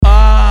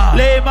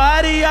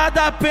Maria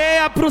da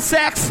Penha pro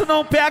sexo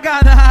não pega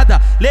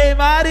nada. Lei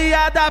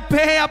Maria da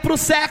Penha pro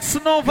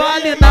sexo não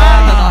vale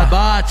nada. Nós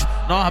bate,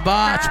 nós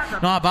bate,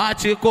 nós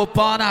bate com o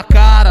pau na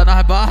cara.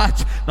 Nós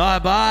bate, nós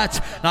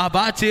bate, nós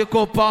bate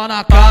com o pau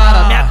na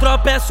cara. Minha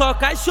tropa é só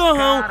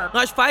cachorrão,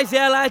 nós faz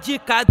ela de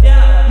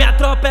cadela. Minha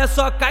tropa é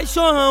só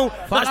cachorrão,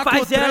 nós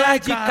faz ela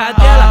de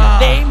cadela.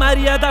 Lei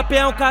Maria da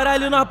Penha, o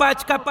caralho, nós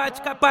bate,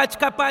 capate, capate,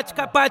 capate,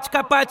 capate,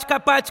 capate,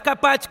 capate,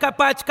 capate,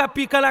 capate,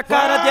 capica na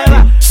cara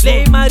dela.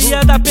 Lei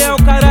Maria da Penha,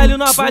 o caralho,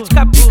 nós bate,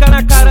 capica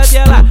na cara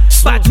dela.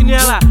 Bate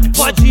nela,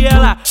 fode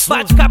ela,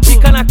 bate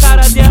capica na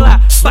cara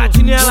dela.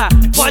 Bate nela,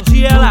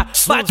 fode ela,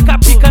 bate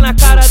capica na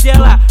cara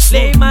dela.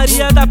 Lei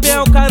Maria da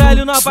Penha, o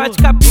caralho, nós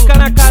bate capica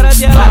na cara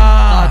dela.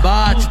 Nós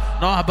bate,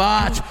 nós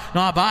bate,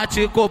 nós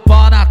bate com o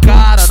pau na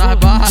cara. Nós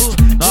bate,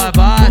 nós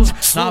bate,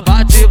 nós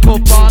bate com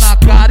o pau na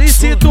cara. E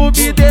se tu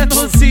me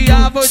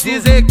denunciar, vou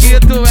dizer que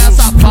tu é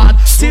safado.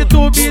 Se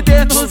tu me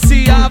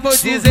denunciar, vou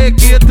dizer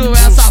que tu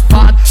é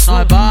safado.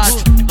 Nós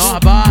bate, nós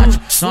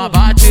bate, nós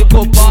bate com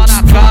o pau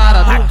na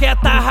cara.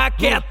 Raqueta,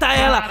 raqueta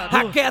ela,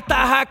 raqueta,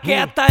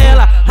 raqueta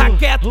ela,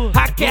 raqueta,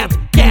 raqueta,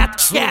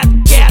 cat, cat,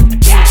 cat,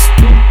 cat.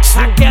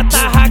 Raqueta,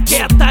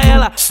 raqueta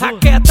ela,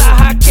 raqueta,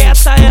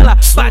 raqueta ela.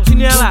 Bate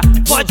nela,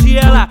 fode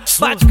ela,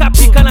 bate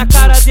capica na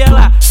cara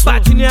dela.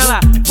 Bate nela,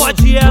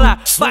 fode ela,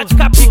 bate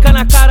capica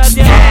na cara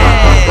dela.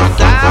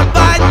 Essa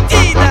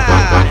batida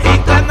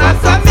entra na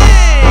sua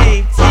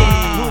mente.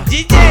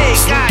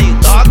 DJCaaio,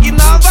 Doog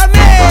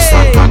novamente.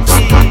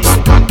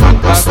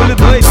 Bagulho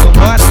doido,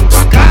 vambora.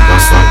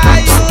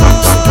 Caio,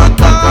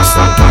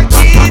 Doog,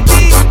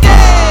 DJ.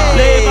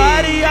 Lei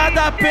Maria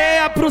da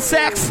Penha pro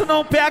sexo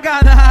não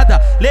pega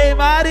nada. Lei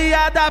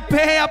Maria da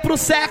Penha pro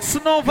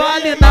sexo não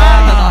vale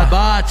nada. Nós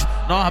bate,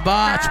 nós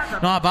bate,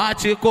 nós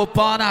bate com o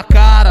pau na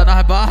cara.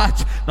 Nós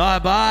bate, nós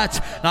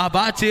bate, nós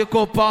bate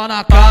com o pau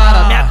na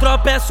cara. Minha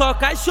tropa é só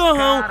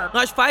cachorrão,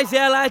 nós faz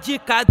ela de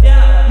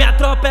cadela. Minha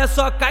tropa é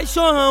só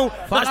cachorrão,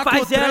 nós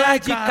faz ela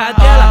de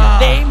cadela.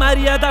 Lei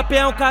Maria da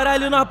Penha, o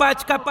caralho, nós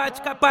bate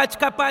capate, capate,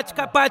 capate,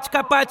 capate,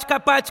 capate,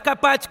 capate,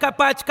 capate,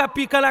 capate,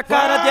 capica na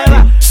cara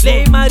dela.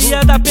 Lei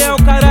Maria da Penha,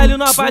 o caralho,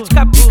 nós bate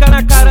capica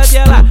na cara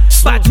dela.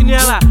 Bate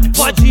nela,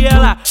 fode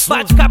ela,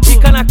 bate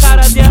capica na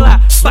cara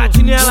dela.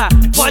 Bate nela,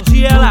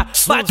 fode ela,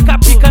 bate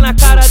capica na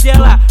cara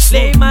dela.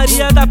 Lei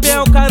Maria da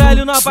Penha, o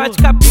caralho, nós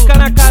bate capica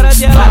na cara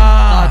dela.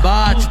 Nós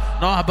bate,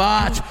 nós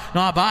bate,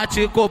 nós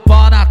bate com o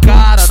pau na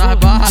cara. Nós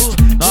bate,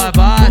 nós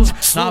bate,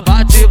 nós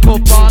bate com o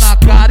pau na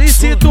cara. E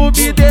se tu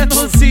me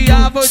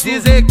denunciar, vou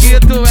dizer que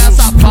tu é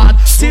safado.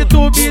 Se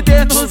tu me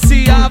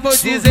denunciar, vou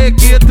dizer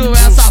que tu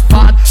é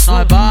safado.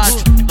 Nós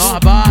bate, nós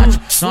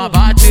bate, nós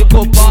bate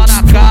com o pau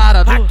na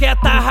cara.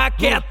 Raqueta,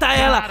 raqueta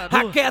ela,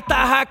 raqueta,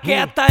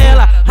 raqueta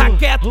ela,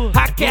 raqueta,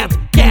 raqueta,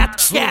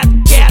 cat, cat,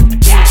 cat,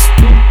 cat.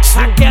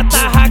 Raqueta,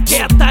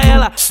 raqueta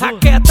ela,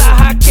 raqueta,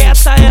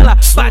 raqueta ela.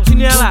 Bate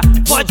nela,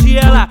 fode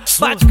ela,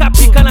 bate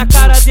capica na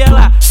cara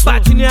dela.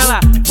 Bate nela,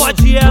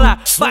 fode ela,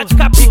 bate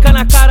capica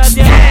na cara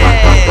dela.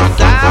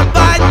 Essa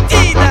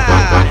batida